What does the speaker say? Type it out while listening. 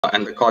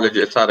and the college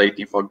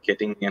SRIT for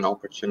getting me an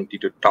opportunity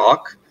to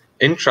talk,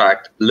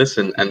 interact,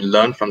 listen, and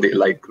learn from the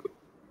elite group.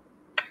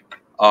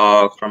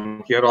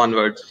 From here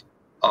onwards,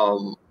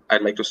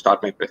 I'd like to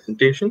start my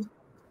presentation.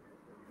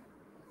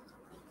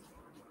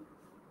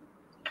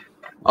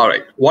 All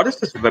right, what is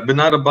this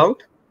webinar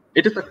about?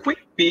 It is a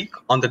quick peek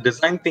on the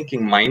design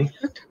thinking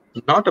mindset,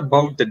 not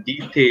about the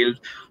detailed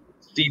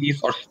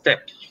series or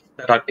steps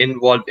that are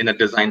involved in a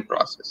design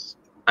process.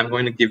 I'm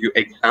going to give you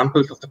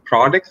examples of the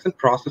products and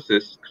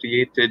processes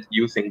created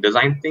using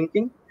design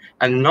thinking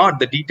and not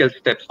the detailed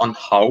steps on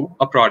how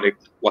a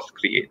product was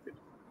created.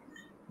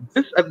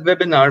 This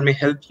webinar may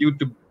help you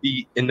to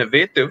be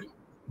innovative,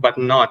 but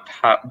not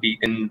be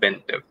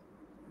inventive.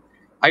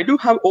 I do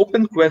have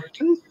open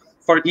questions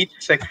for each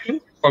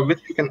section for which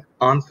you can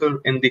answer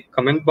in the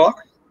comment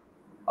box.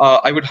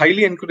 I would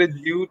highly encourage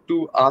you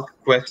to ask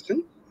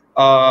questions.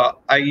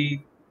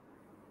 I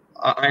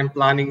am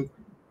planning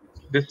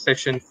this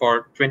session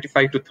for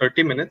 25 to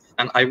 30 minutes,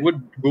 and I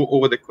would go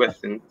over the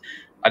questions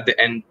at the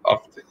end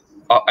of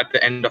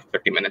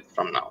 30 minutes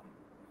from now.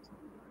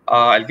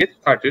 I'll get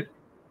started.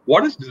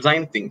 What is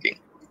design thinking?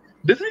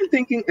 Design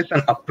thinking is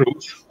an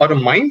approach or a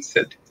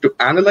mindset to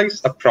analyze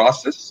a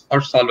process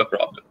or solve a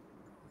problem.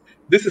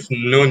 This is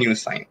no new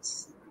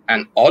science,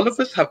 and all of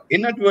us have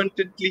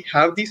inadvertently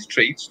have these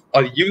traits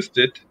or used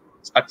it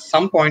at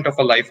some point of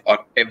our life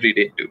or every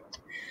day too.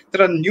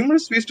 There are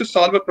numerous ways to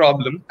solve a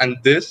problem, and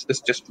this is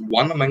just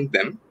one among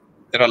them.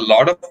 There are a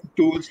lot of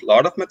tools, a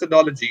lot of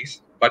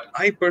methodologies, but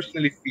I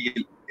personally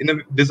feel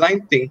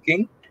design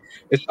thinking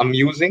is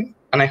amusing,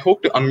 and I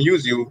hope to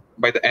amuse you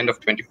by the end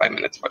of 25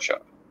 minutes for sure.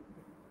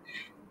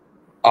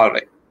 All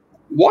right,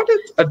 what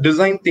does a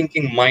design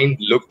thinking mind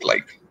look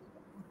like?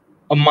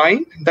 A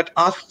mind that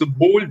asks the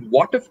bold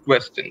what-if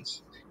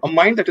questions, a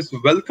mind that is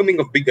welcoming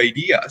of big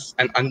ideas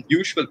and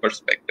unusual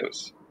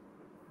perspectives.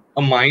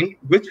 A mind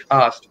which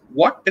asked,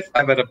 what if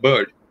I were a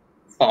bird,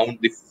 found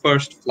the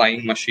first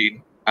flying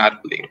machine,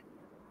 airplane.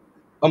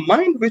 A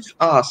mind which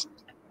asked,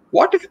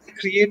 what if I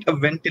create a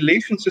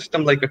ventilation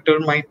system like a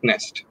termite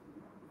nest?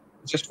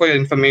 Just for your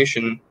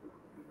information,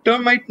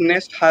 termite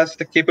nest has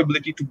the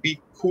capability to be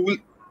cool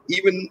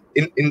even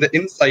in the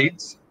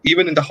insides,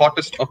 even in the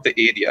hottest of the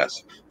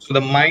areas. So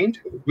the mind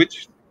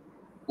which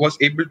was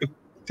able to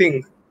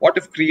think, what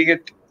if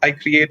I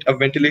create a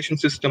ventilation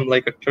system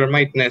like a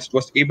termite nest,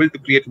 was able to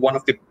create one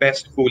of the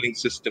best cooling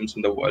systems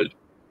in the world.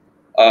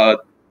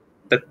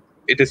 That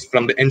it is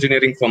from the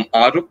engineering firm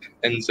Arup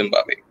in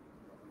Zimbabwe.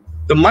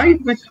 The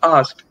mind which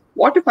asked,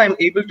 what if I'm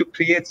able to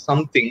create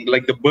something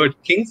like the bird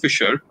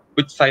kingfisher,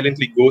 which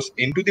silently goes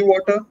into the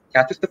water,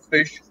 catches the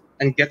fish,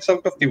 and gets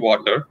out of the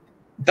water?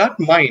 That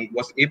mind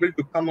was able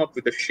to come up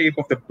with the shape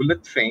of the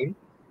bullet train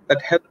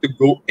that helped to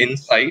go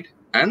inside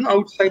and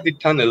outside the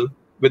tunnel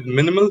with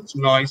minimal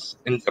noise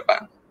in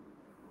Japan.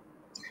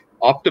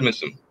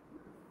 Optimism.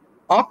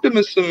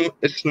 Optimism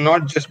is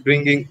not just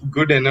bringing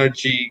good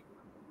energy,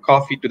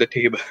 coffee to the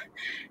table.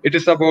 It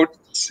is about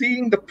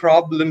seeing the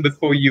problem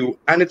before you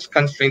and its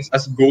constraints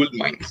as gold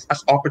mines,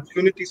 as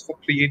opportunities for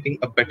creating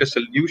a better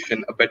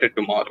solution, a better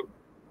tomorrow.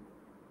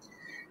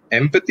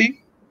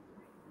 Empathy.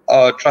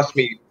 Trust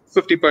me,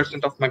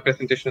 50% of my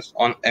presentation is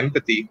on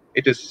empathy.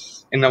 It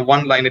is in a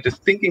one line, it is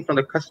thinking from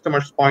the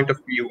customer's point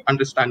of view,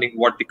 understanding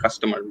what the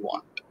customer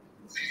wants.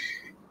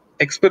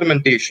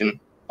 Experimentation,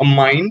 a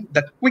mind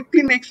that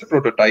quickly makes a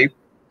prototype,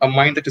 a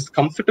mind that is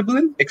comfortable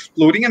in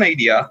exploring an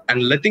idea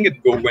and letting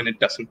it go when it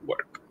doesn't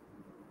work.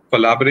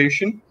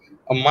 Collaboration,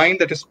 a mind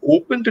that is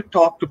open to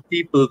talk to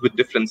people with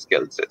different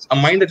skill sets, a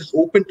mind that is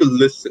open to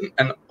listen,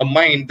 and a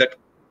mind that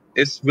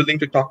is willing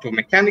to talk to a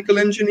mechanical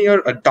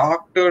engineer, a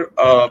doctor,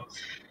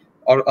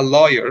 or a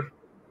lawyer.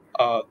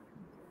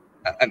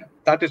 And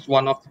that is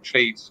one of the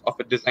traits of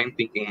a design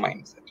thinking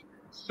mindset.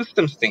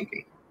 Systems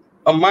thinking,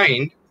 a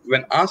mind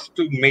when asked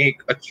to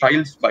make a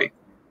child's bike,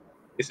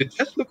 is it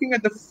just looking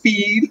at the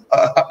feel,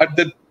 at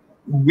the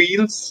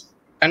wheels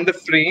and the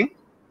frame,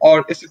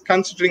 or is it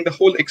considering the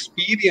whole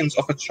experience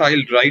of a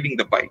child riding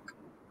the bike?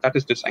 That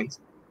is design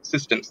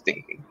systems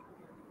thinking.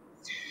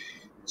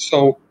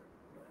 So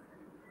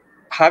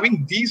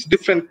having these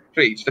different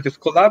traits, that is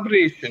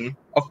collaboration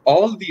of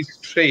all these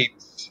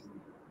traits,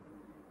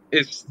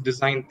 is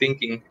design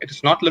thinking. It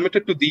is not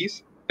limited to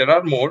these. There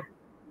are more,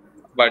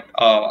 but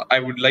I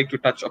would like to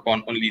touch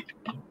upon only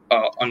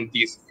on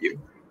these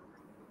few.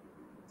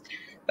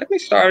 Let me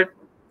start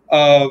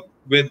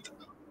with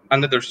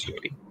another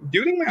story.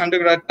 During my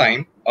undergrad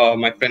time,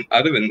 my friend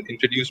Arvind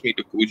introduced me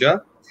to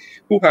Pooja,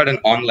 who had an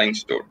online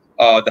store,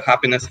 the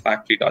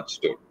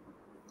happinessfactory.store.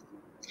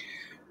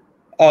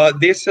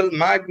 They sell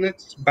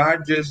magnets,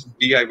 badges,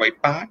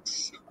 DIY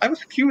packs. I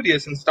was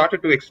curious and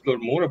started to explore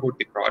more about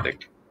the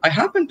product. I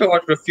happened to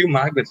order a few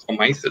magnets for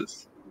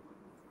myself.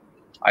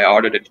 I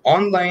ordered it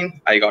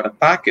online. I got a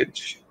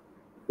package.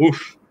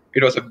 Oof!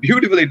 It was a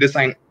beautifully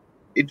designed.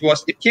 It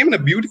came in a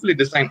beautifully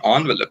designed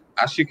envelope.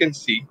 As you can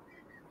see,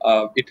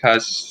 it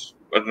has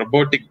a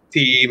robotic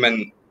theme,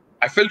 and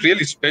I felt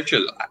really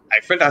special. I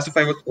felt as if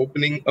I was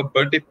opening a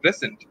birthday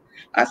present.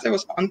 As I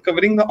was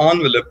uncovering the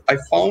envelope, I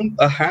found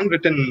a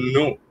handwritten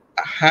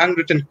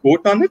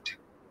quote on it.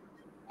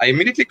 I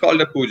immediately called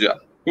her Pooja.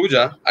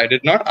 Pooja, I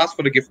did not ask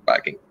for a gift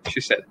packing,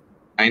 she said.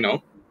 I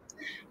know.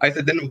 I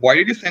said, then why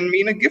did you send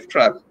me in a gift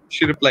wrap?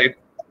 She replied,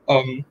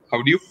 how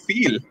do you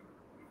feel?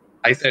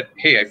 I said,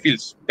 hey, I feel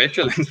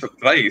special and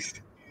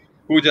surprised.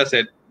 Pooja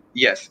said,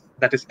 yes,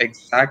 that is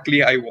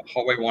exactly how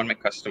I want my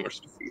customers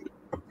to feel.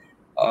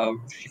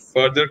 She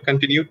further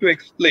continued to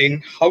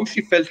explain how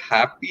she felt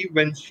happy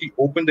when she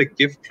opened a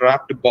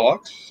gift-wrapped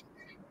box.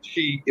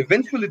 She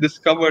eventually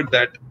discovered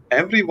that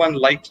everyone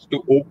likes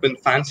to open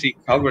fancy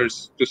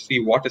covers to see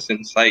what is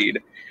inside.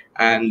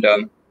 And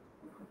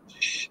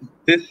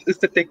this is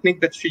the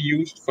technique that she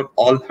used for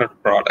all her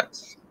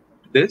products.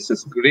 This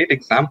is a great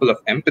example of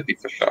empathy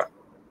for sure.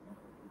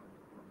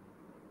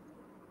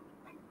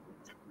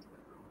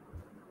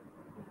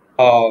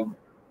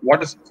 What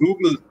does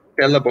Google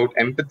tell about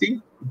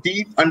empathy?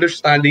 Deep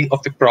understanding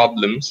of the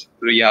problems,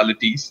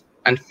 realities,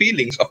 and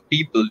feelings of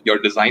people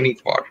you're designing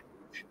for.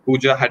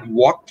 Pooja had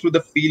walked through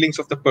the feelings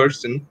of the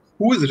person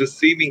who is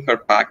receiving her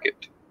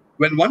packet.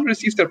 When one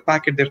receives their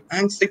packet, their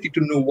anxiety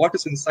to know what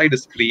is inside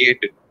is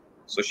created.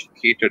 So she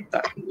catered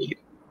that need.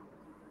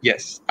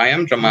 Yes, I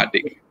am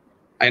dramatic.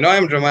 I know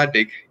I'm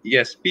dramatic.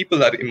 Yes,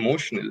 people are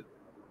emotional.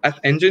 As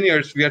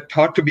engineers, we are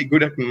taught to be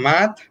good at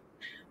math.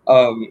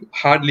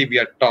 Hardly we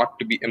are taught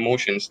to be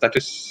emotions. That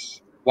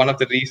is one of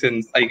the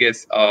reasons, I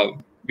guess,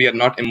 we are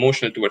not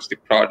emotional towards the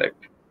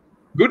product.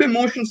 Good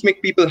emotions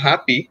make people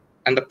happy,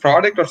 and the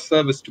product or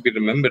service to be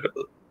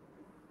rememberable.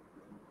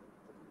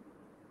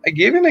 I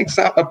gave an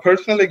a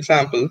personal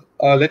example.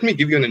 Let me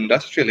give you an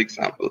industrial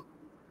example.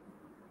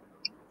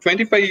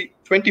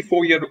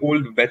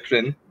 24-year-old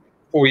veteran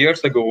 4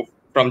 years ago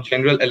from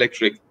General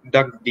Electric,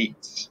 Doug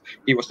Dietz.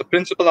 He was the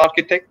principal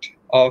architect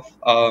of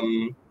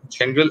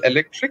General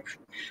Electric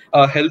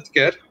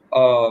Healthcare.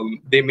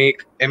 They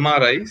make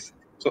MRIs.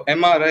 So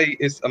MRI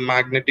is a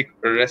magnetic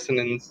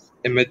resonance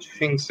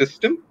imaging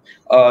system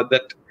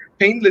that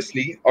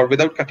painlessly or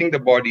without cutting the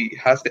body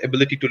has the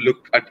ability to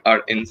look at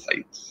our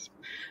insides.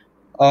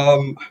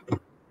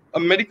 A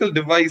medical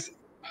device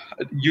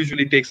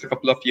usually takes a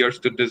couple of years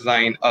to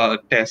design,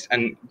 test,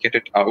 and get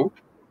it out.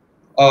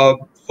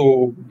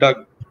 So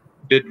Doug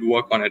did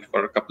work on it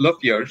for a couple of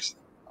years.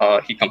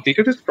 He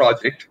completed his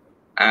project,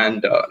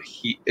 and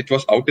it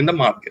was out in the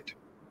market.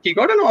 He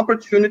got an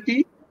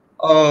opportunity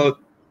to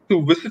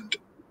visit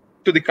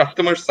to the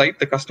customer site.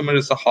 The customer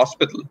is a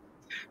hospital.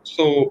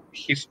 So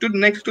he stood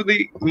next to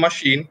the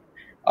machine.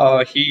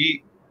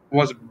 He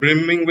was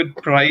brimming with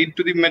pride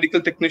to the medical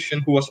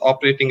technician who was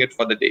operating it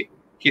for the day.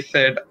 He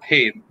said,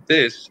 hey,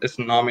 this is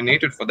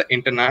nominated for the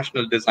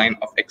International Design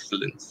of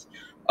Excellence.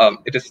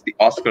 It is the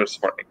Oscars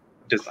for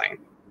design.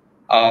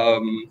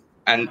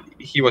 And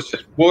he was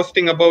just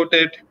boasting about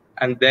it.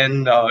 And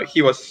then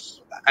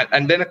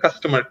then a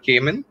customer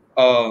came in.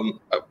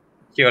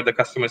 Here the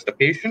customer is the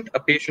patient. A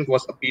patient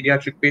was a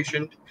pediatric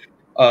patient,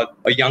 a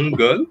young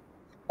girl.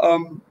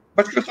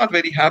 But she was not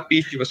very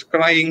happy. She was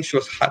crying. She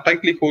was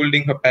tightly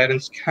holding her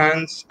parents'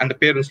 hands, and the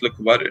parents looked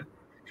worried.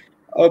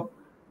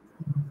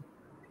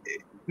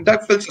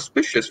 Doug felt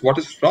suspicious. What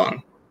is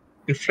wrong?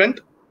 In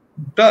front,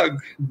 Doug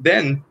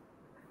then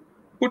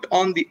put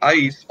on the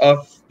eyes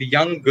of the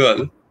young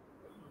girl.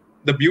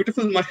 The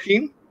beautiful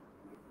machine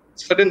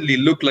suddenly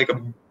looked like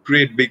a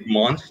great big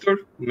monster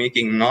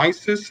making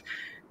noises.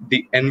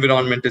 The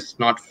environment is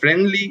not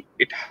friendly.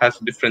 It has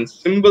different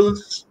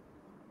symbols.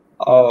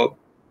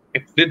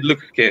 It did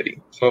look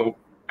scary. So,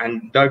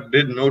 and Doug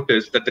did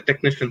notice that the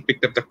technician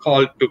picked up the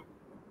call to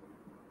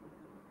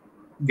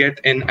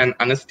get in an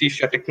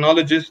anesthesia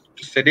technologist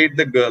to sedate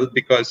the girl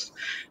because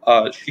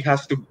she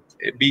has to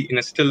be in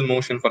a still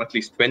motion for at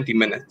least 20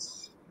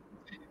 minutes.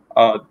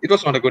 It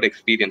was not a good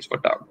experience for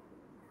Doug.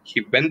 He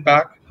went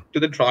back to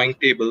the drawing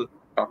table,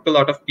 talked to a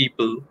lot of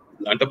people,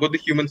 learned about the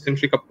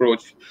human-centric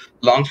approach.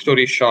 Long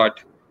story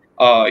short,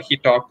 he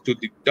talked to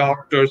the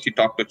doctors, he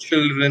talked to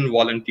children,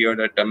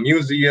 volunteered at a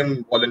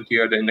museum,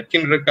 volunteered in a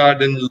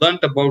kindergarten, learned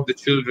about the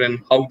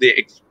children, how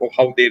they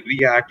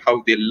react,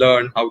 how they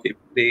learn, how they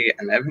play,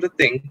 and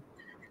everything.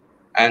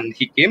 And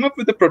he came up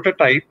with a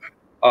prototype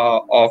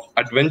of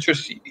adventure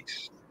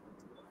series.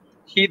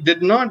 He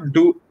did not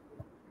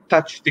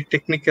touch the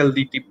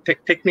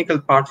technical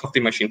parts of the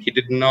machine. He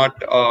did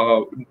not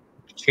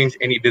change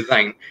any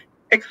design,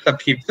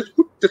 except he just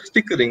put the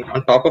stickering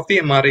on top of the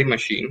MRI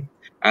machine.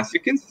 As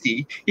you can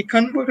see, he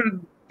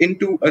converted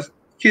into a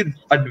kid's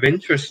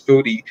adventure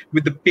story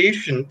with the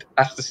patient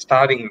as the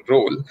starring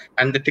role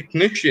and the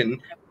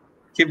technician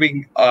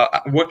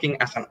working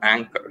as an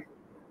anchor.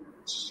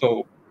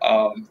 So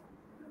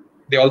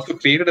they also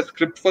created a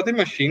script for the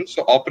machine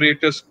so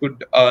operators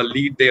could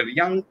lead their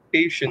young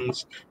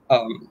patients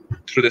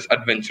through this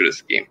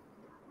adventurous game.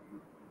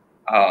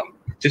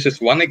 This is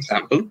one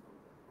example.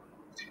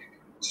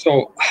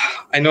 So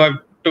I know I've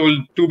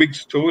told two big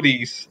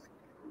stories.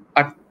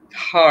 At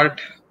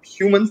heart,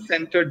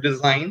 human-centered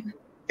design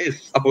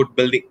is about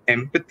building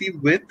empathy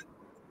with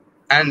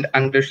and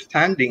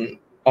understanding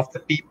of the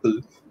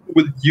people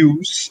will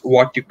use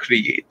what you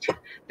create.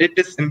 It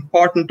is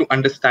important to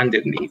understand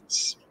their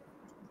needs.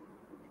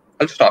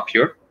 I'll stop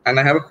here, and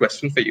I have a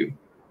question for you.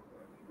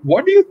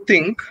 What do you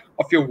think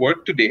of your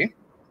work today?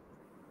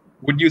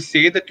 Would you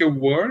say that your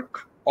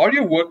work or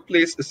your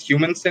workplace is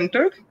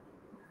human-centered?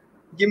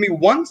 Give me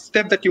one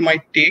step that you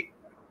might take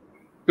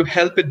to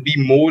help it be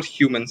more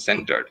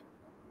human-centered.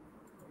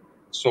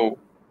 So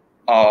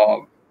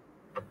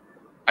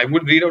I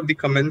would read out the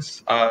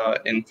comments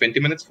in 20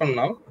 minutes from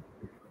now.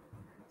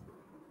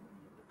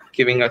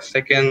 Giving a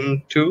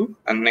second to,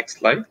 and next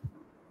slide.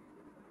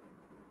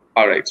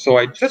 All right, so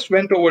I just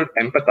went over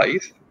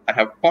empathize. I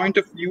have point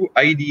of view,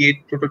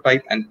 ideate,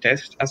 prototype, and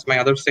test as my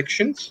other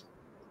sections.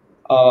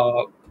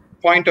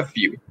 Point of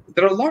view.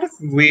 There are a lot of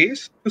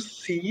ways to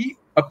see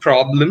a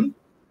problem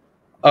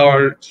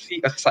or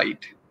see a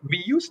site.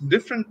 We use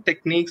different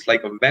techniques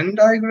like a Venn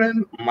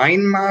diagram,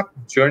 mind map,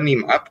 journey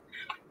map.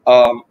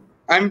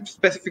 I'm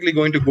specifically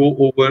going to go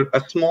over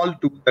a small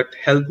tool that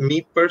helped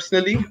me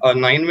personally, a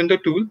 9-window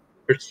tool.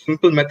 It's a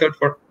simple method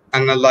for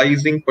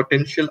analyzing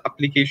potential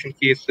application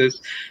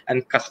cases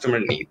and customer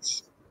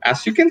needs.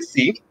 As you can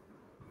see,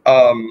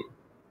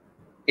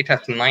 it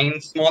has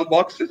 9 small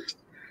boxes.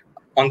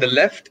 On the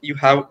left, you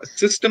have a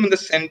system in the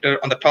center.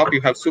 On the top, you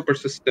have super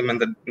system,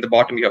 and in the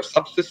bottom, you have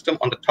subsystem.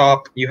 On the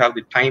top, you have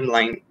the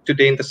timeline.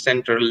 Today in the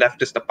center,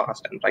 left is the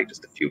past, and right is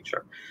the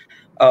future.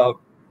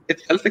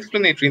 It's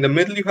self-explanatory. In the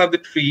middle, you have the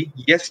tree.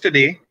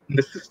 Yesterday, in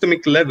the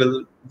systemic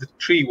level, the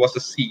tree was a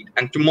seed,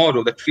 and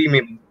tomorrow, the tree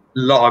may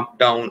log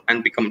down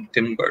and become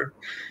timber.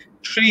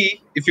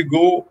 Tree, if you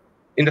go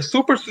in the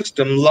super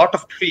system, a lot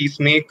of trees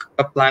make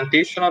a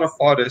plantation or a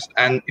forest,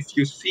 and if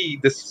you see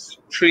this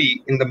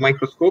tree in the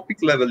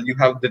microscopic level, you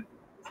have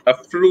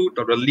a fruit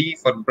or a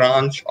leaf or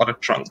branch or a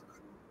trunk.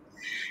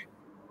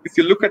 If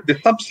you look at the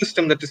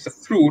subsystem that is a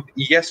fruit,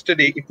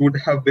 yesterday it would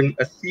have been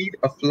a seed,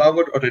 a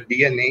flower, or a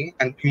DNA,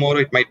 and tomorrow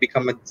it might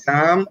become a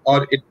jam,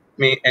 or it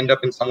may end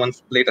up in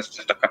someone's plate as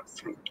just a cut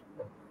fruit.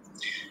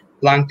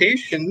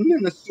 Plantation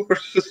in the super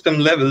system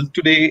level,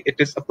 today it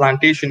is a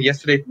plantation,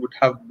 yesterday it would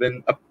have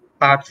been a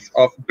patch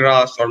of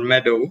grass or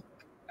meadow,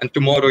 and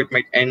tomorrow it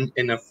might end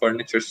in a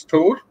furniture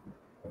store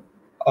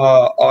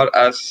or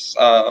as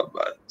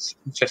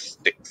just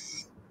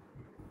sticks.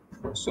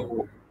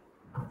 So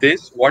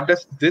what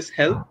does this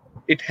help?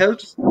 It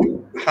helps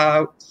to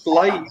have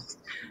slice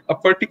a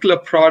particular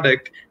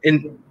product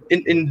in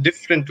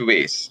different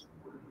ways.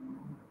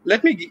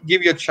 Let me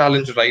give you a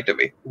challenge right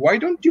away. Why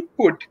don't you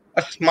put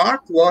a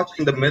smartwatch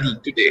in the middle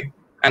today?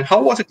 And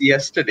how was it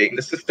yesterday in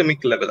the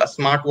systemic level? A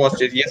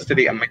smartwatch is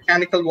yesterday, a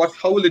mechanical watch.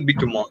 How will it be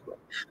tomorrow?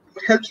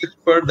 It helps with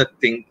further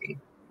thinking.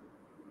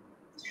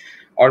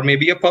 Or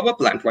maybe a power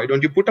plant. Why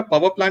don't you put a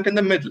power plant in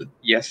the middle?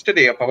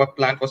 Yesterday, a power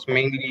plant was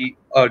mainly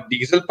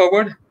diesel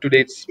powered.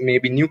 Today, it's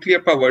maybe nuclear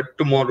powered.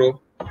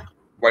 Tomorrow,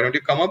 why don't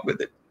you come up with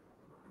it?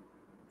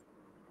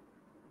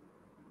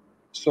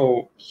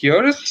 So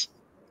here is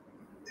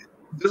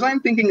design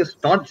thinking is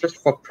not just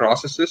for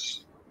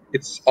processes.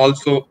 It's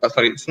also,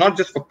 it's not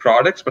just for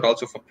products, but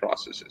also for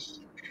processes.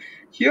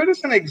 Here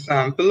is an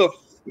example of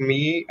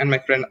me and my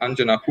friend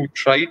Anjana, who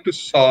tried to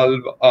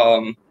solve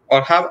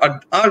or have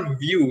our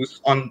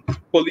views on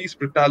police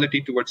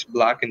brutality towards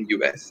Black in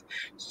US.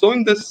 So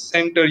in this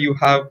center, you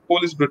have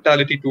police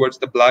brutality towards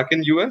the Black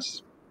in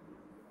US.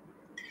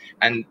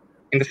 And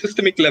in the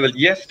systemic level,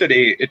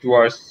 yesterday, it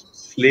was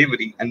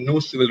slavery and no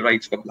civil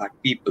rights for Black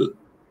people.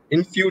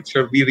 In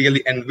future, we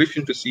really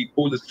envision to see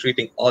police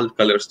treating all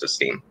colors the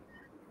same.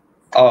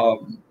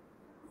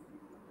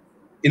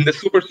 In the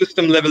super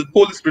system level,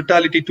 police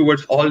brutality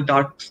towards all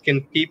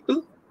dark-skinned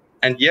people.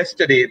 And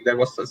yesterday, there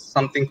was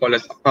something called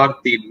as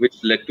apartheid,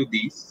 which led to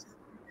these.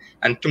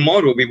 And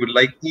tomorrow, we would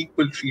like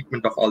equal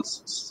treatment of all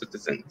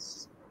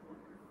citizens.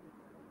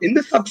 In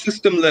the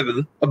subsystem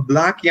level, a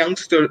Black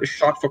youngster is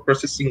shot for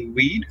processing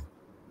weed.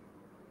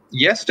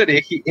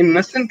 Yesterday, he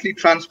innocently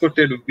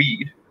transported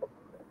weed.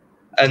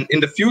 And in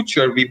the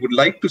future, we would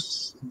like to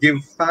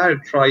give fair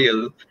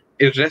trial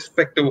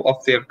irrespective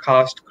of their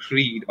caste,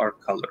 creed, or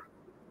color.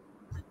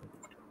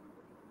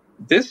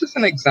 This is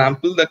an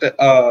example that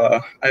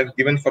I've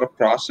given for a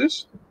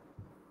process.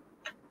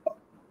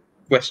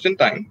 Question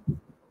time.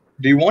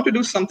 Do you want to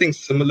do something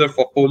similar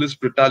for police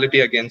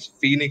brutality against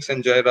Phoenix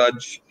and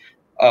Jairaj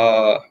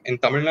in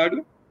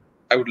Tamilnadu?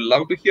 I would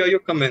love to hear your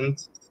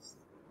comments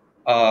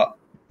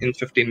in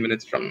 15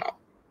 minutes from now.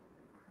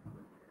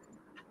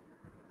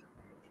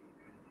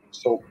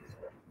 So,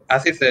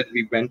 as I said,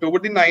 we went over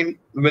the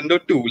 9-window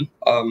tool.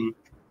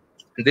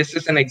 This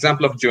is an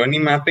example of journey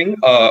mapping,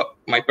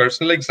 my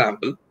personal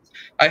example.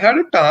 I had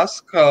a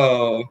task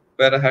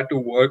where I had to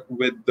work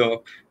with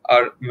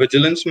our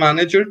vigilance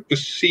manager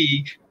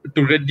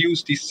to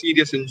reduce the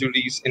serious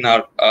injuries in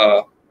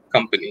our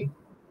company.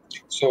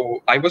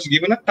 So I was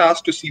given a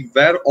task to see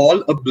where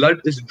all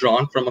blood is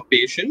drawn from a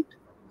patient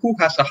who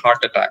has a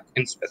heart attack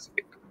in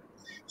specific.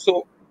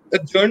 So the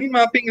journey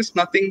mapping is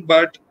nothing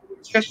but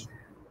just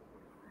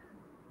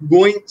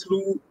going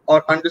through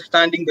or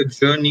understanding the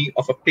journey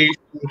of a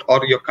patient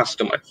or your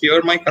customer.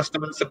 Here, my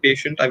customer is a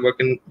patient. I work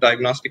in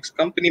diagnostics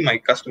company. My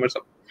customers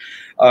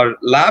are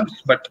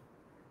labs, but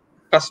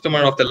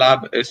customer of the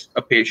lab is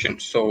a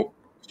patient. So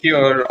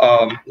here,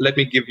 let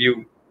me give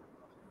you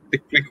the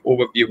quick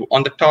overview.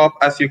 On the top,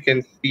 as you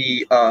can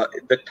see,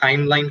 the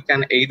timeline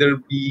can either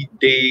be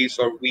days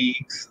or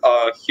weeks.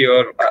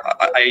 Here,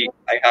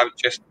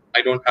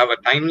 I don't have a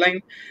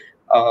timeline.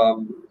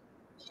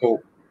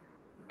 So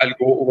I'll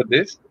go over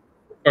this.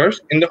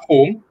 First, in the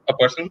home, a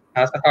person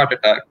has a heart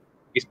attack.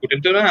 He's put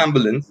into an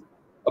ambulance.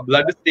 A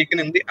blood is taken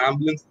in the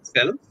ambulance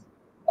itself.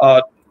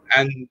 Uh,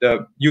 and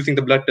using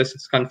the blood test,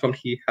 it's confirmed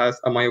he has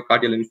a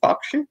myocardial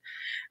infarction.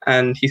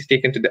 And he's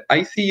taken to the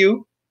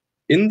ICU.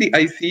 In the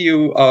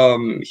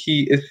ICU,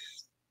 he is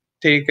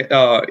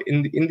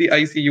in the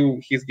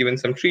ICU. He's given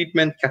some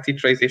treatment.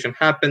 Catheterization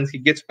happens. He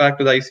gets back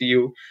to the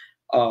ICU.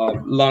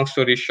 Long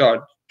story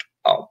short,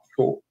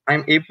 so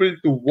I'm able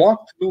to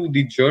walk through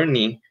the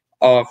journey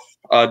of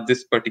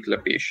this particular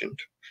patient.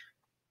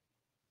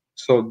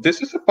 So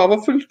this is a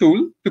powerful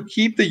tool to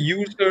keep the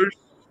user's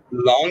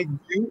long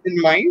view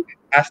in mind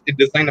as they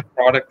design a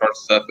product or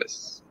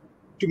service.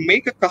 To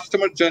make a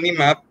customer journey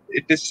map,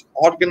 it is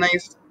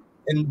organized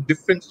in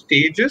different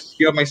stages.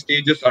 Here my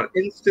stages are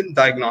instant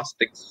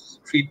diagnostics,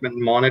 treatment,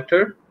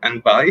 monitor,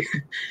 and buy,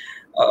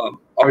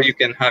 or you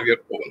can have your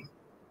own.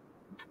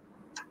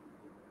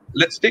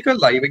 Let's take a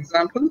live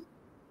example.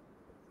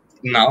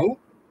 Now,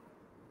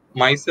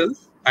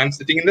 myself, I'm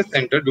sitting in the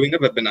center doing a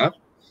webinar.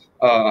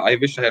 I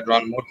wish I had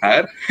drawn more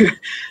hair.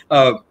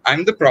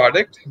 I'm the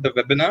product, the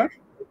webinar,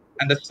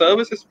 and the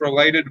service is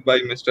provided by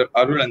Mr.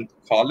 Arul and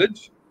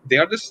college. They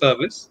are the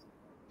service.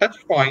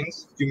 Touch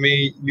points, you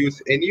may use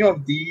any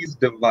of these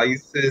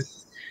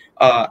devices,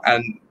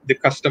 and the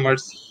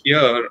customers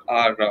here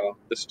are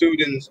the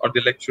students or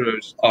the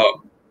lecturers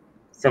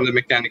from the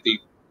mechanical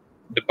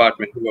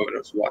department, whoever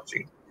is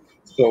watching.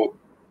 So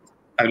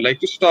I'd like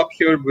to stop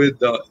here with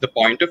the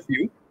point of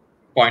view.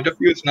 Point of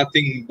view is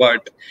nothing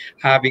but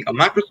having a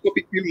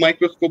macroscopic view,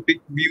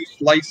 microscopic view,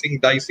 slicing,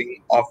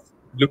 dicing of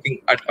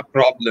looking at a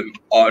problem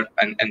or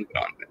an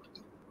environment.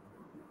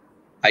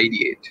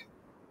 Ideate.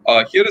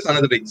 Here is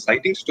another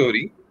exciting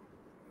story.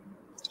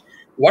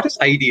 What is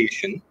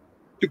ideation?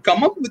 To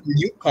come up with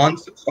new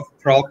concepts of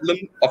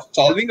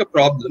solving a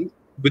problem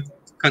with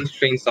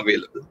constraints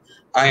available.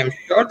 I am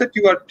sure that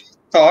you are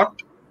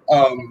taught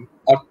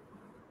or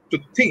to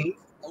think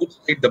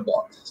outside the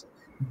box.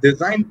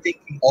 Design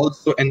thinking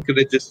also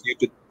encourages you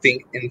to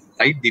think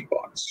inside the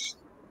box.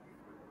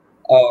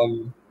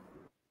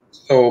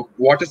 So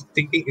what is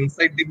thinking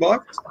inside the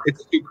box?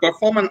 It's to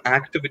perform an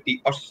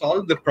activity or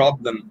solve the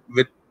problem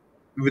with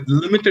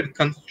limited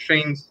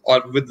constraints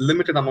or with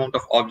limited amount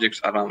of objects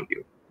around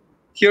you.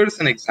 Here's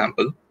an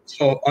example.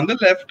 So on the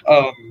left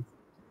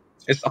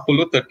is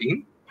Apollo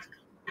 13.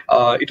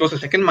 It was the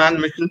second manned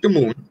mission to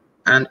moon.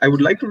 And I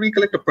would like to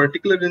recollect a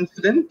particular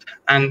incident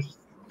and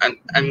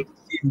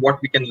see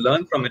what we can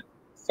learn from it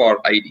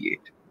for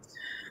Ideate.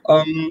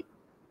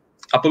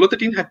 Apollo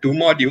 13 had two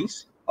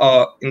modules.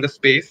 In the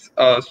space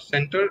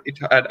center, it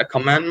had a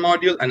command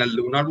module and a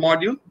lunar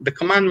module. The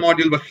command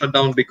module was shut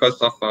down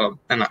because of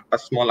a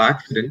small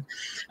accident,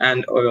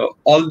 and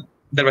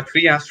there were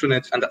 3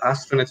 astronauts, and the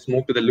astronauts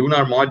moved to the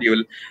lunar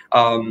module.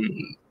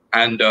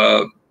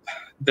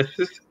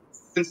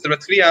 Since there were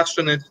 3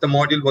 astronauts, the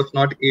module was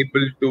not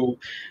able to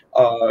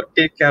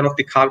take care of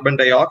the carbon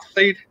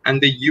dioxide,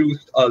 and they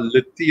used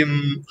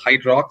lithium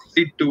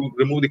hydroxide to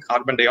remove the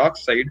carbon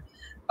dioxide.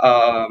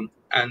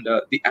 And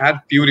the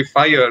air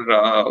purifier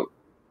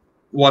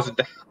was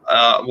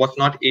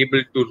not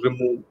able to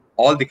remove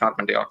all the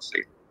carbon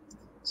dioxide.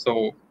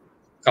 So,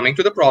 coming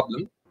to the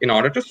problem, in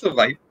order to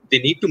survive, they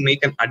need to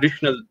make an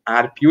additional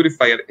air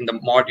purifier in the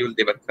module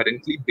they were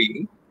currently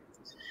being.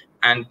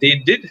 And they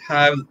did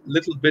have a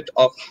little bit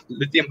of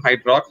lithium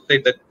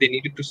hydroxide that they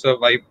needed to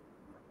survive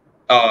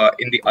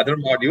in the other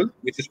module,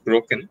 which is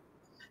broken.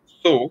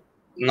 So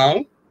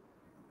now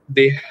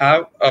they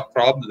have a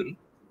problem,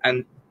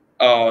 and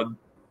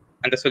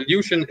the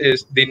solution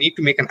is they need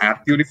to make an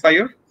air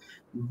purifier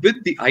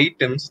with the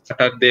items that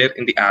are there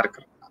in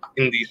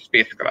the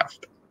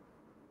spacecraft.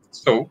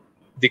 So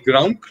the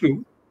ground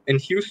crew in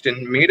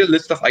Houston made a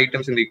list of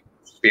items in the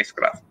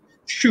spacecraft: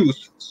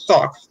 shoes,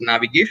 socks,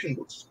 navigation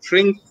books,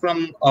 strings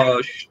from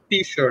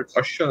t-shirts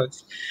or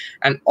shirts,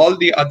 and all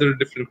the other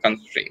different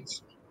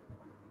constraints.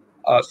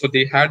 So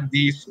they had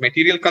these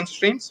material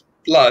constraints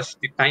plus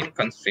the time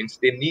constraints.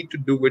 They need to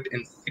do it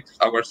in 6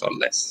 hours or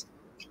less.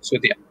 So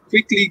they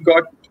quickly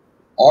got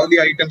all the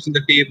items in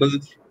the table.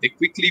 They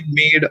quickly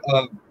made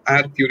an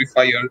air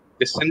purifier.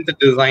 They sent the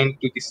design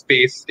to the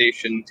space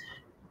station,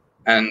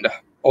 and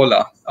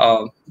voila,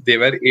 they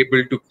were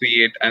able to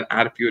create an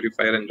air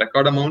purifier in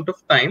record amount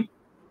of time.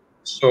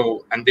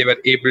 So, and they were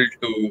able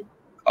to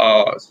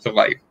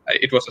survive.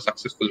 It was a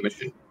successful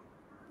mission,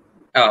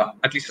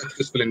 at least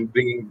successful in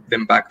bringing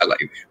them back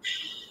alive.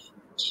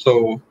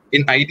 So,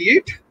 in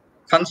Ideate,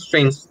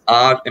 constraints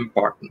are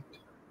important.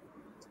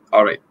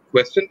 All right,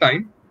 question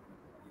time.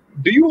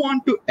 Do you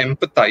want to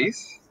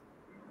empathize,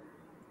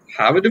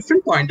 have a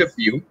different point of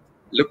view,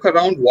 look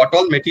around what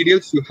all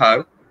materials you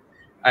have,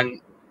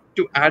 and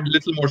to add a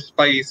little more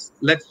spice,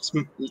 let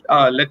me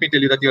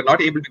tell you that you're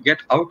not able to get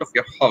out of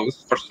your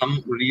house for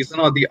some reason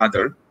or the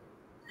other.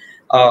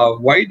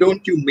 Why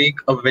don't you make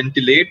a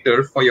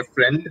ventilator for your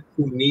friend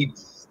who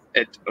needs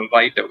it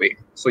right away?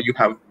 So you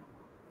have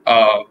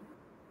uh,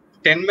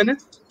 10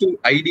 minutes to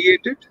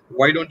ideate it.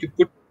 Why don't you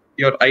put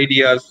your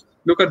ideas,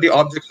 look at the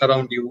objects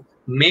around you,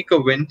 make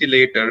a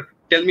ventilator,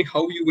 tell me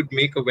how you would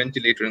make a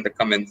ventilator in the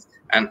comments,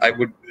 and I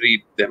would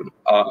read them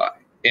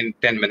in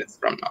 10 minutes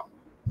from now.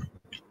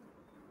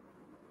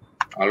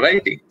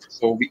 Alrighty,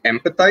 so we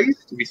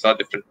empathized, we saw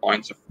different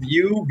points of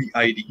view, we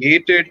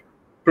ideated.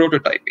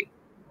 Prototyping.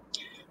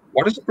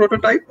 What is a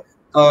prototype?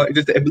 It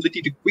is the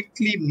ability to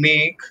quickly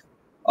make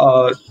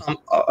an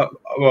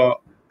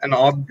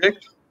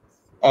object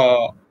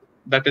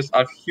that is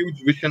our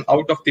huge vision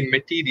out of the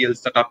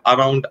materials that are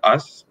around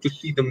us to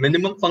see the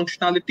minimum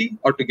functionality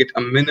or to get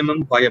a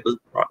minimum viable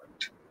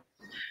product.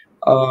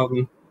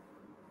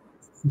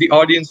 The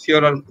audience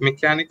here are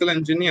mechanical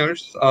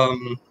engineers.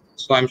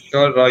 So I'm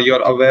sure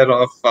you're aware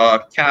of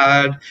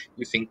CAD,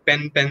 using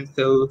pen,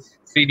 pencil,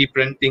 3D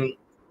printing.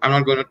 I'm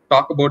not going to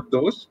talk about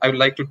those. I would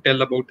like to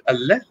tell about a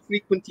less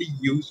frequently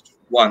used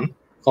one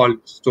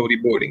called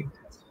storyboarding.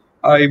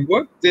 I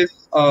worked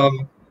this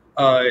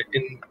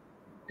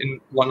in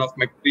one of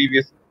my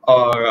previous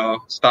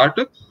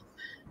startups.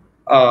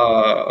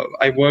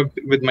 I worked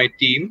with my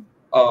team,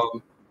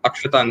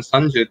 Akshata and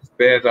Sanjit,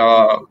 where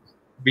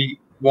we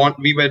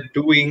were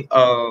doing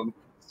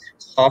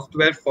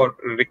software for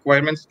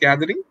requirements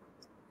gathering.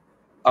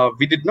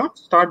 We did not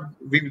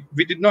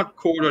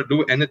code or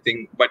do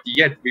anything, but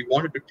yet we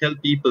wanted to tell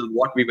people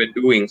what we were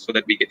doing so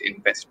that we get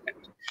investment.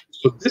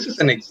 So this is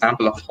an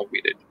example of how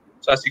we did.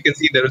 So as you can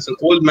see, there is an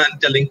old man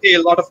telling, hey,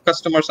 a lot of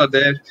customers are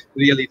there.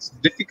 Really, it's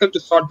difficult to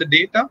sort the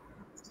data.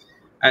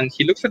 And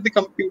he looks at the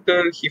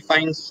computer, he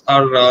finds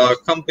our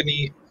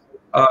company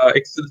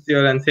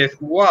Excelsior and says,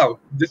 wow,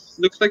 this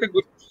looks like a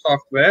good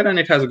software and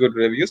it has good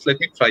reviews. Let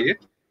me try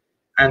it.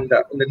 And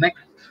in the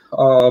next,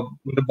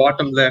 in the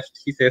bottom left,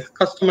 he says,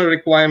 customer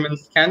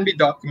requirements can be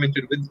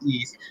documented with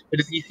ease. It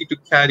is easy to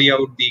carry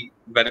out the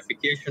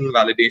verification,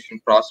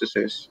 validation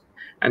processes.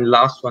 And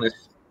last one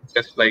is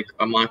just like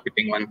a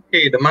marketing one.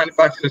 Hey, the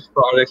manufacturer's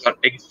products are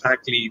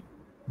exactly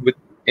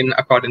in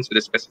accordance with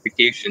the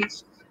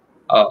specifications.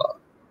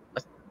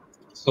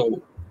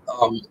 So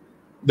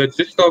the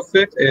gist of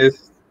it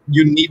is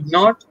you need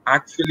not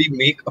actually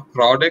make a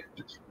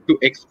product to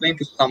explain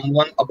to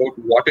someone about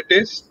what it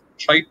is.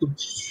 Try to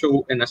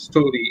show in a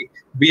story,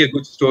 be a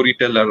good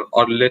storyteller,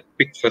 or let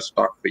pictures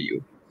talk for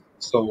you.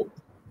 So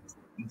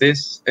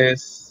this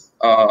is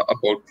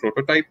about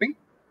prototyping.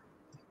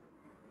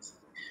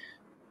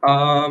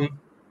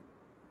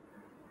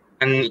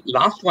 And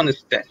last one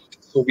is test.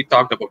 So we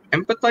talked about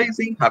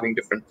empathizing, having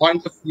different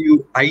points of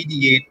view,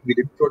 ideate, we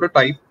did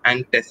prototype,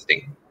 and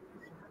testing.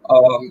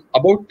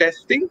 About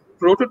testing,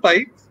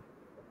 prototype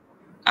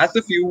as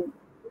if you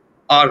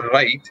are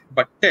right,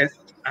 but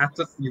test as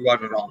if you are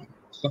wrong.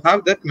 So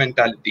have that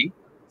mentality.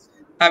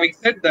 Having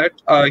said that,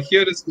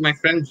 here is my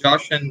friend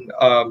Josh and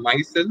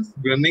myself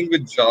grinning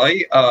with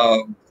joy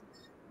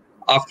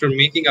after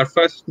making our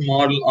first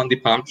model on the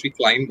palm tree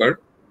climber.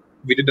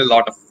 We did a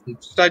lot of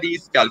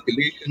studies,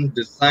 calculations,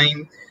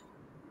 design,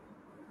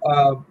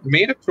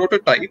 made a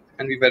prototype,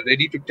 and we were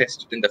ready to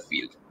test it in the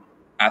field.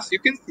 As you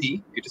can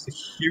see, it is a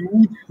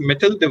huge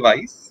metal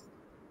device,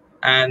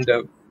 and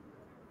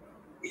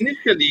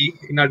initially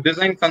in our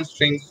design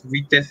constraints,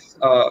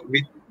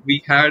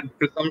 we had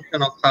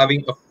presumption of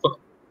having a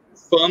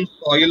firm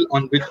soil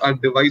on which our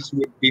device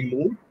would be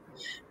moved,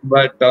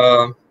 but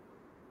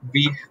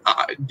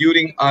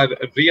during our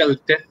real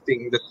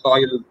testing, the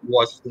soil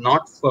was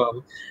not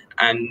firm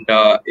and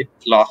it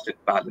lost its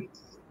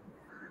balance.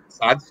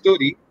 Sad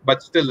story,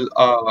 but still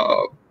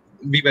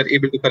we were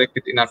able to correct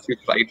it in our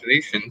future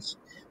iterations.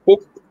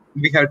 Hope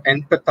we had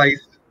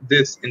empathized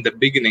this in the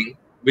beginning,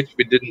 which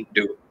we didn't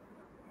do.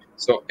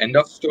 So end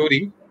of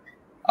story.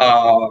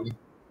 I'm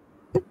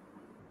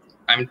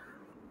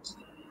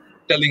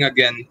telling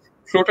again,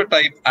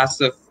 prototype as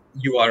if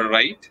you are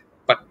right,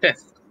 but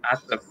test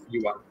as if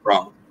you are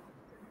wrong.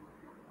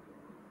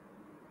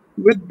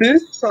 With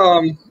this,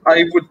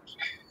 I would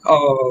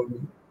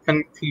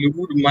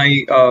conclude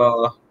my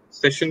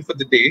session for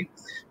the day.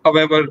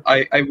 However,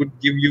 I would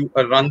give you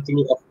a run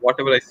through of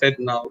whatever I said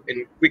now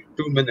in quick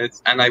 2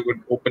 minutes, and I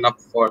would open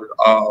up for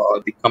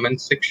the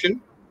comment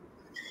section.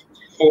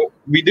 So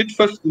we did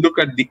first look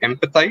at the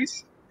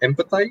empathize,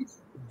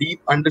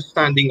 deep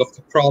understanding of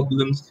the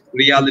problems,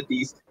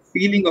 realities,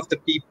 feeling of the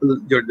people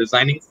you're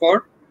designing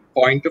for,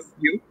 point of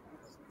view.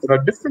 There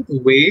are different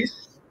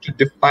ways to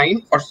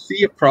define or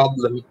see a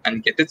problem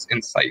and get its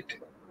insight.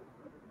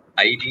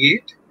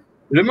 Ideate.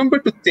 Remember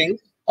to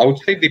think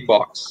outside the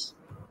box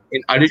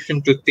in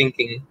addition to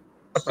thinking,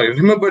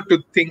 remember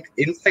to think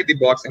inside the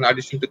box in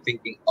addition to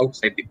thinking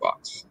outside the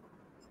box.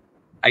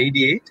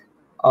 Ideate.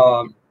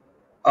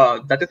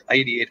 that is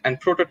ideate, and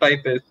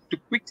prototype is to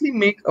quickly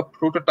make a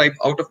prototype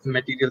out of the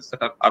materials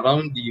that are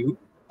around you.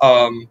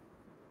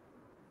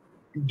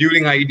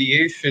 During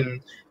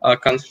ideation,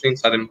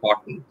 constraints are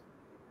important.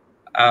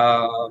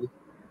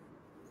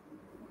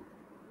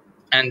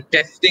 And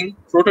testing,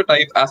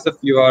 prototype as if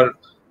you are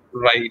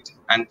right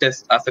and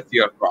test as if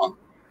you are wrong.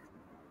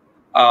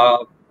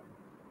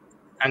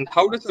 And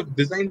how does a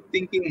design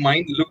thinking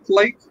mind look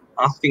like?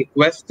 Asking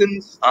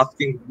questions,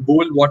 asking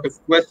bold what if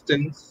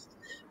questions,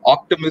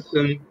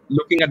 optimism,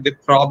 looking at the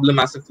problem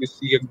as if you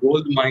see a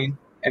gold mine,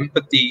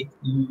 empathy,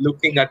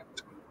 looking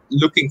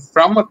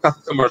from a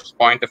customer's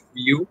point of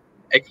view,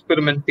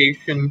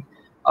 experimentation,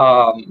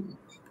 a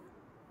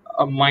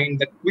mind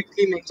that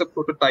quickly makes a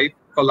prototype,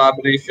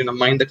 collaboration, a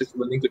mind that is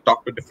willing to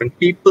talk to different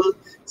people,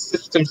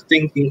 systems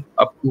thinking,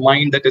 a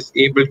mind that is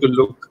able to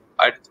look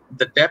at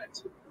the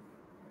depth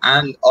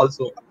and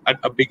also at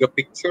a bigger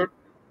picture,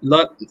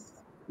 not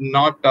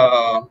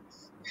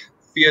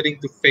fearing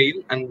to fail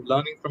and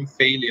learning from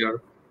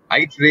failure,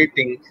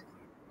 iterating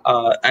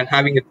and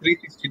having a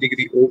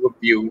 360-degree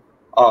overview,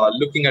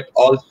 looking at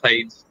all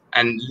sides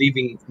and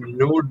leaving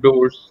no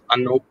doors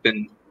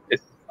unopened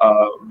is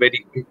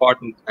very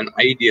important and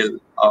ideal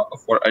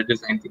for a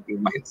design thinking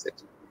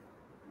mindset.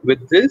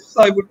 With this,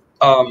 I would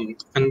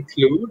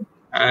conclude,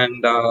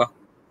 and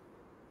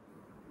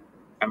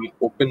I'm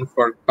open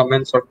for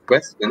comments or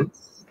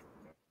questions.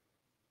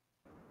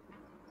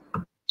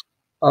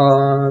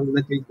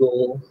 Let me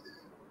go.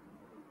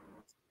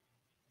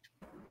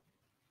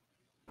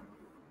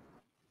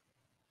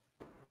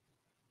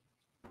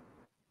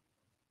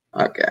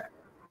 Okay,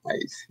 I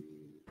see.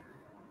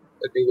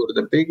 Let me go to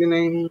the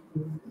beginning.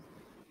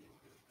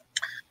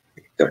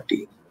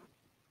 30.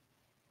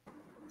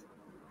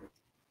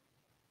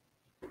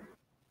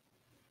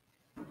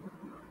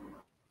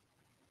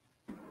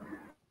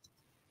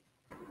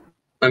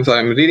 I'm sorry,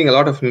 I'm reading a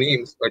lot of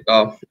names, but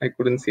I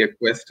couldn't see a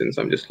question,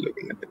 so I'm just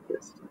looking at the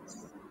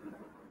questions.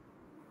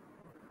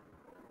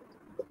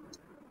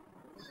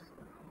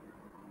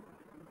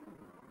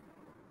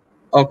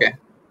 Okay.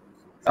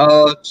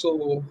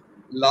 So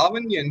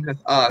Lavanyan has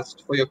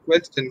asked for your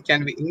question,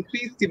 can we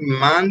increase the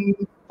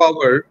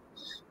manpower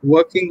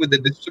working with the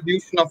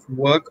distribution of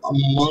work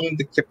among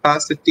the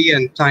capacity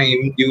and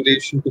time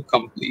duration to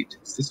complete?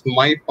 This is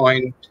my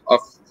point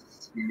of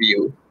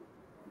view.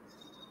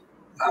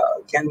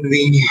 Can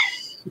we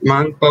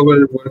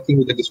manpower working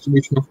with the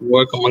distribution of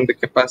work among the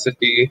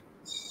capacity?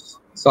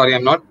 Sorry,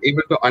 I'm not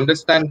able to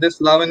understand this,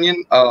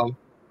 Lavanyan.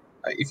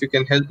 If you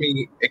can help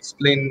me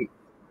explain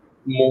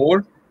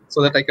more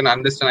so that I can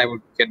understand, I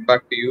will get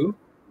back to you.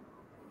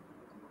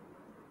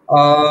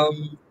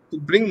 To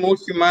bring more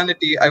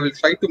humanity, I will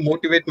try to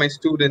motivate my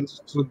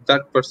students through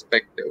that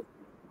perspective.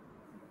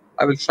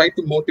 I will try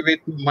to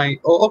motivate my,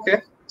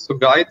 okay. So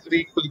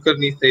Gayatri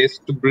Kulkarni says,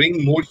 to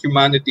bring more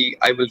humanity,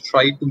 I will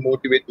try to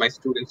motivate my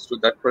students through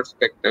that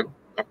perspective.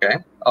 Okay.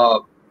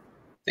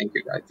 Thank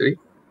you, Gayatri.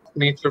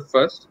 Nature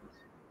first.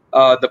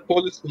 The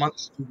police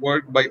must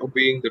work by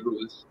obeying the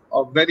rules.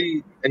 A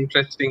very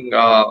interesting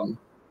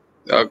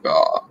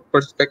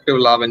perspective,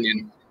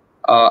 Lavanyan.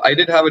 I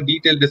did have a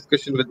detailed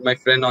discussion with my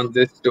friend on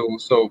this too.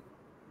 So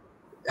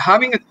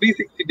having a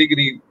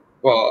 360-degree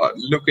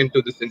look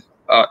into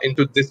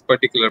this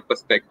particular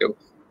perspective,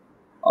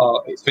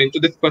 so into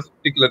this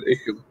particular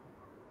issue,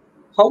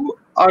 how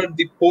are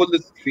the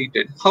police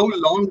treated? How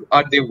long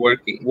are they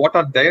working? What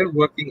are their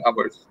working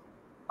hours?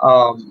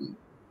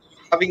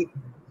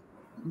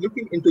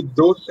 Looking into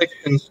those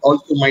sections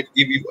also might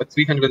give you a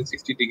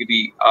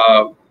 360-degree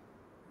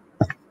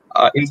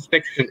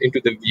inspection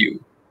into the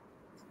view.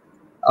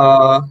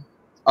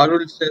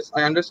 Arul says,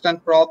 I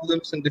understand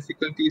problems and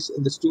difficulties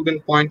in the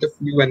student point of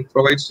view and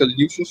provide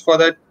solutions for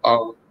that.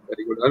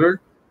 Very good, Arul.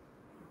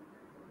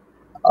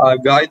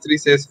 Gayatri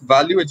says,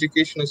 value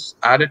education is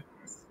added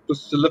to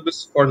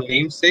syllabus for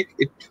namesake.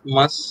 It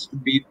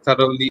must be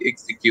thoroughly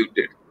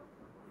executed.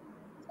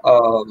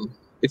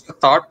 It's a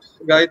thought,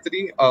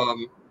 Gayatri.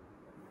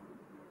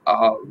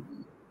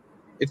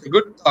 It's a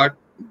good thought.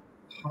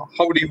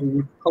 How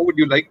would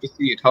you like to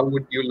see it? How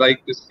would you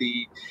like to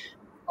see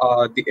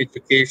the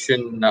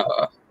education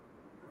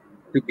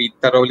to be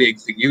thoroughly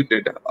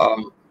executed?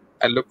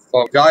 I look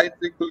for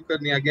Gayatri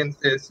Kulkarni again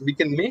says, we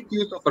can make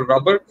use of a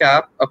rubber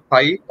cap, a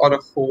pipe, or a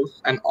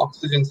hose, and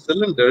oxygen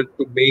cylinder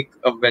to make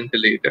a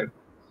ventilator.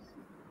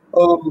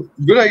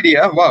 Good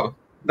idea. Wow,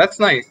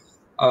 that's nice.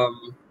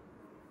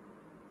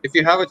 If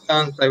you have a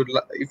chance,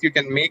 if you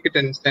can make it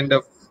and send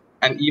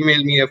and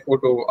email me a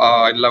photo,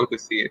 I'd love to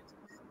see it,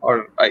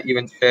 or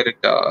even share it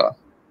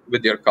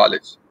with your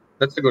college.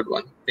 That's a good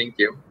one. Thank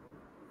you.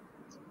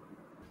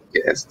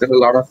 Yes, there are a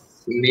lot of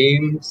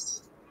names.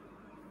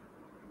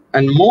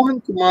 And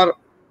Mohan Kumar,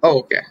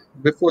 okay.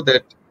 Before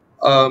that,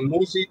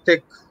 Muzi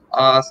Tech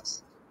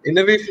asks,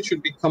 innovation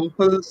should be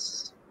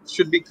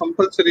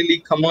compulsorily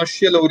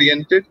commercial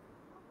oriented.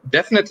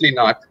 Definitely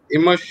not.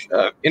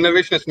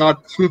 Innovation is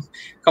not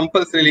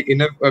compulsorily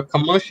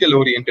commercial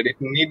oriented. It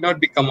need not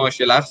be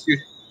commercial. As you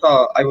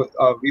saw,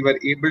 we were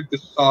able to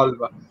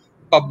solve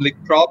public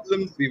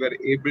problems. We were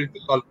able to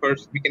solve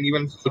we can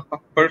even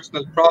solve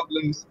personal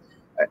problems.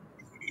 Uh,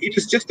 It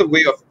is just a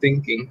way of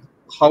thinking.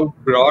 How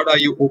broad are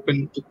you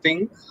open to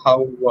think? How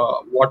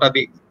what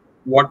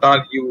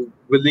are you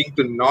willing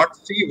to not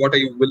see? What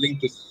are you willing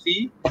to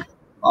see?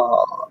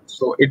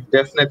 So it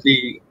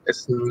definitely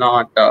is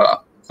not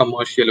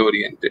commercial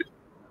oriented.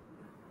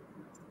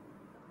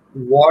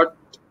 What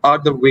are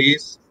the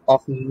ways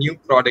of new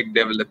product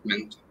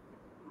development?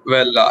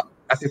 Well,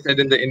 as I said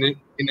in the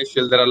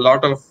initial, there are a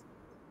lot of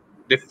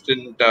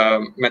different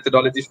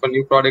methodologies for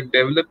new product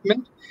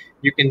development.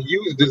 You can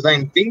use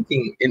design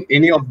thinking in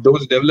any of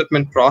those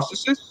development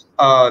processes.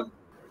 All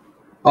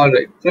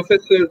right,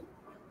 Professor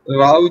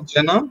Rao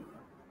Jana,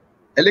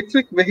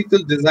 electric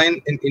vehicle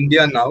design in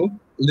India now.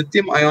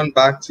 Lithium ion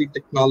battery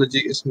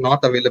technology is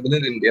not available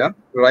in India.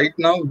 Right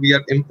now, we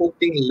are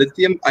importing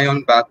lithium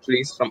ion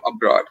batteries from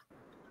abroad.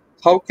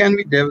 How can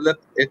we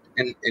develop it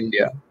in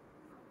India?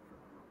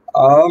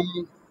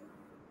 Um,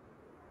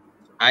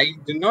 I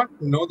do not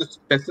know the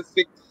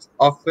specifics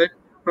of it,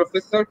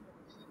 Professor.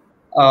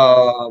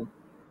 Uh,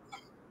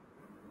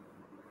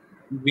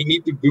 we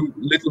need to do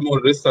little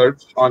more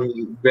research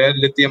on where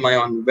lithium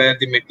ion, where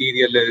the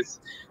material is.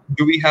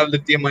 Do we have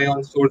lithium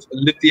sources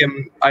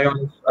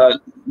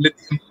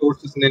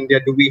in India?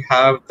 Do we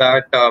have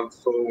that?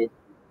 So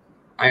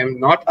I am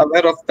not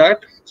aware of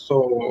that. So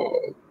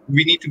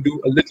we need to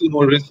do a little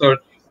more research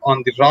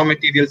on the raw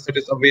materials that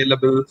is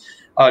available.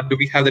 Do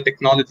we have the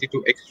technology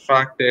to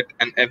extract it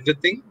and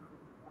everything?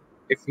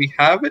 If we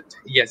have it,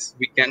 yes,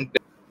 we can.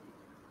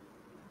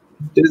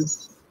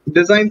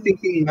 Design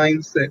thinking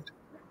mindset.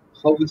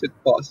 How is it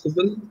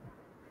possible?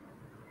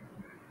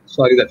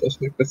 Sorry, that was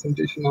my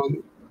presentation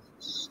on.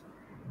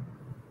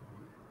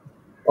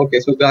 Okay,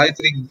 so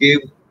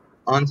Gayatri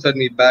answered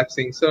me back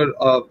saying, "Sir,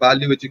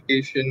 value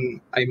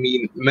education. I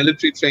mean,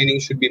 military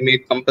training should be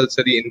made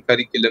compulsory in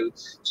curriculum,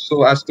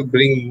 so as to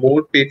bring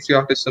more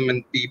patriotism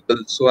in people,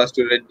 so as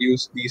to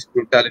reduce these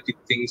brutality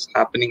things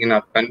happening in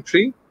our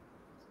country."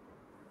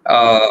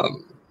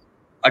 Um,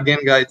 Again,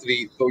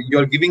 Gayatri, so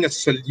you're giving a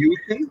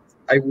solution.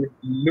 I would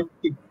look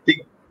to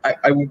dig.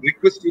 I would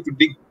request you to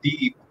dig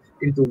deep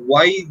into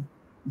why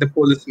the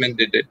policeman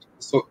did it.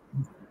 So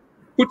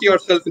put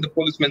yourself in the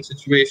policeman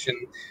situation.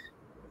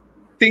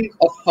 Think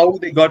of how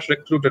they got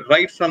recruited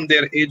right from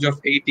their age of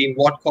 18,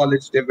 what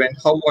college they went,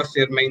 how was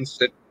their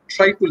mindset.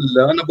 Try to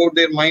learn about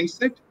their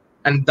mindset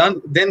and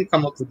then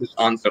come up with this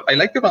answer. I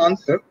like your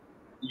answer.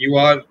 You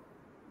are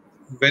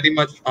very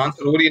much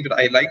answer oriented.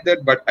 I like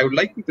that, but I would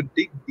like you to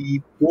dig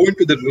deep, go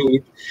into the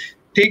root,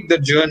 take the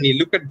journey,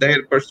 look at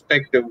their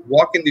perspective,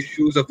 walk in the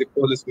shoes of the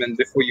policeman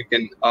before you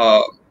can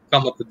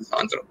come up with this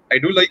answer. I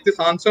do like this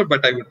answer,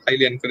 but I would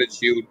highly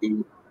encourage you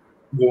to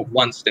go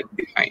one step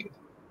behind.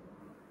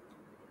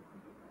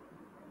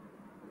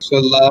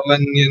 So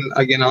Lavanyan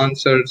again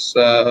answers,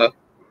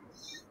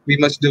 we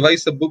must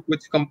devise a book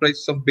which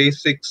comprises of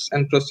basics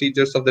and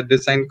procedures of the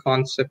design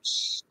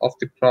concepts of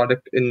the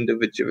product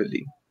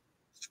individually.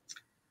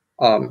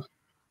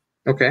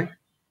 Okay.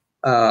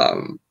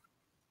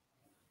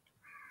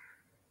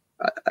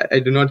 I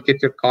do not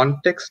get your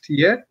context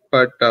yet,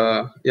 but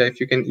yeah, if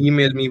you can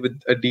email me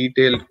with a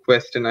detailed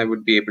question, I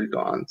would be able to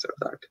answer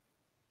that.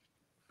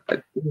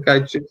 I think I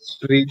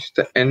just reached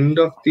the end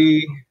of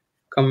the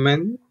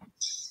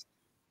comments.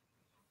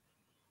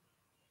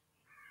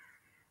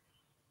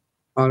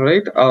 All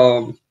right.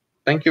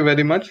 Thank you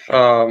very much.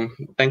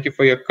 Thank you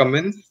for your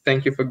comments.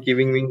 Thank you for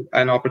giving me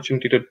an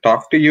opportunity to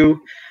talk to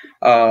you.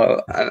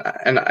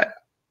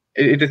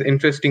 It is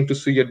interesting to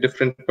see a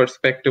different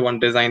perspective on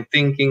design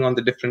thinking, on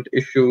the different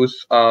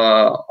issues,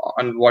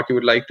 on what you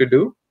would like to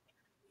do.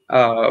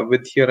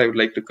 With here, I would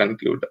like to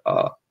conclude.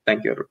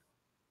 Thank you.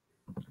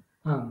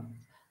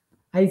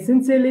 I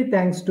sincerely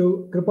thanks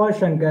to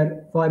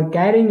Kirupashankar for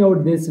carrying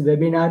out this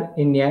webinar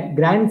in a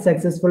grand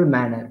successful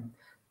manner.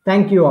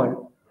 Thank you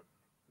all.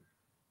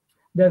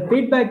 The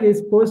feedback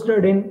is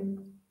posted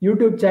in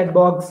YouTube chat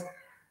box.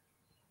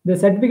 The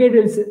certificate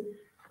is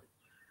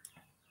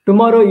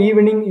tomorrow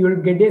evening. You will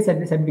get a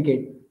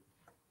certificate.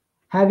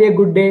 Have a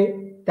good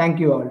day. Thank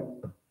you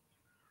all.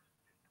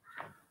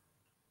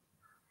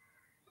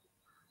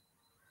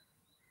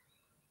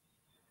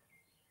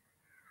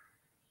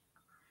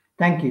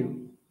 Thank you.